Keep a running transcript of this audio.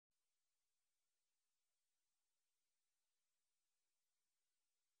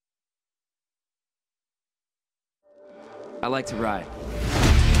I like to ride.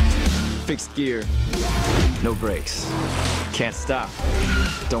 Fixed gear, no brakes. Can't stop.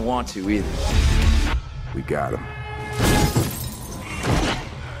 Don't want to either. We got him.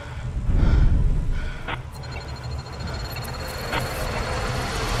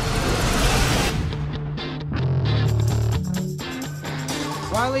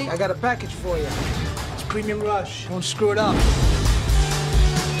 Riley, I got a package for you. It's Premium Rush. Don't screw it up.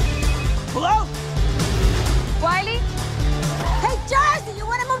 Hello? Wiley? Hey, Jersey, you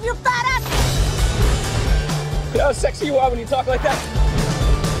want to move your fat ass? You know how sexy you are when you talk like that?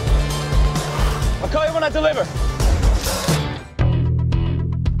 I'll call you when I deliver.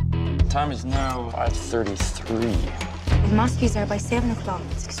 Time is now 5:33. It must be there by 7 o'clock.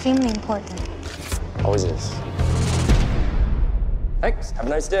 It's extremely important. Always is. Thanks. Have a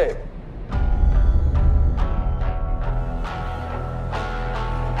nice day.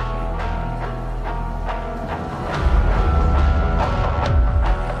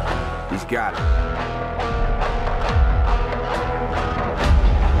 He's got it.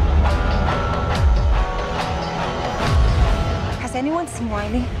 Has anyone seen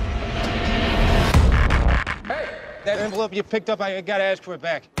Wiley? Hey, that envelope you picked up, I gotta ask for it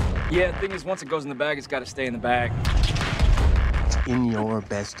back. Yeah, the thing is, once it goes in the bag, it's got to stay in the bag. It's in your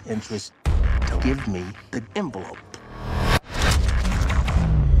best interest to give me the envelope.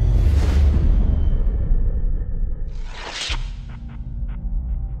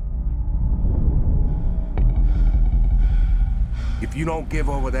 If you don't give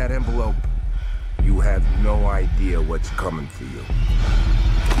over that envelope, you have no idea what's coming for you.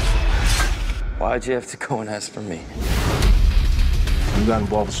 Why'd you have to go and ask for me? You got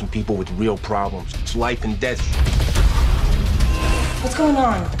involved with some people with real problems. It's life and death. What's going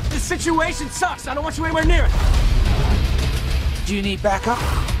on? This situation sucks. I don't want you anywhere near it. Do you need backup?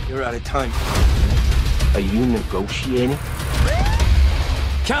 You're out of time. Are you negotiating?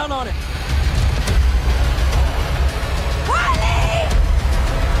 Count on it.